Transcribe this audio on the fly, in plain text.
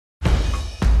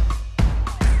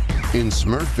In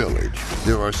Smurf Village,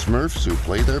 there are Smurfs who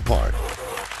play their part.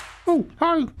 Oh,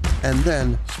 hi. And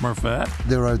then Smurfette.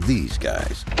 there are these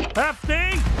guys.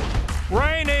 Hefty,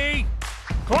 rainy,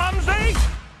 clumsy.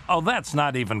 Oh, that's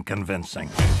not even convincing.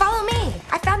 Follow me.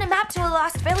 I found a map to a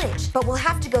lost village, but we'll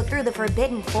have to go through the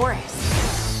Forbidden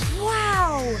Forest.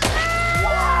 Wow!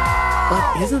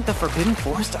 But isn't the Forbidden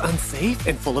Forest unsafe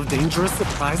and full of dangerous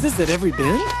surprises at every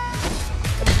bend?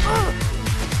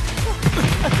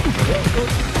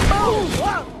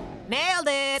 Nailed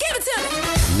it! Give it to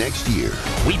me! Next year,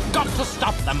 We've got to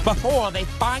stop them before they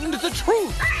find the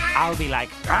truth. I'll be like,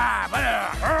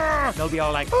 they'll be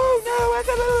all like, oh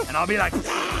no, and I'll be like,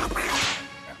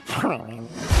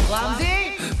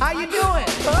 Clumsy, how you doing?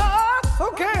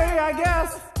 Okay, I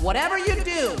guess. Whatever you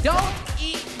do, don't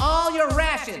eat all your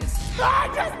rations.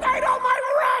 I just ate all my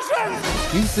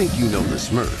rations! you think you know the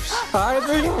Smurfs, I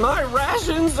think my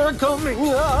rations are coming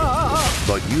up.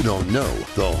 but you don't know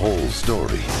the whole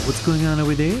story. What's going on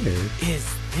over there? Is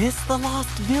this the lost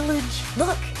village?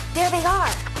 Look, there they are.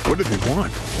 What do they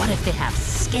want? What if they have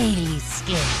scaly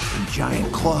skin?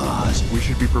 Giant claws. We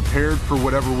should be prepared for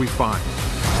whatever we find.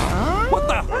 what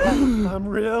the? I'm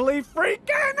really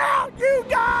freaking out, you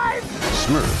guys!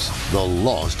 Smurfs, the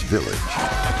Lost Village.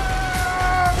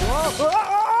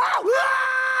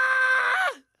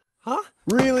 Huh?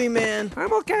 Really, man?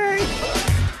 I'm okay.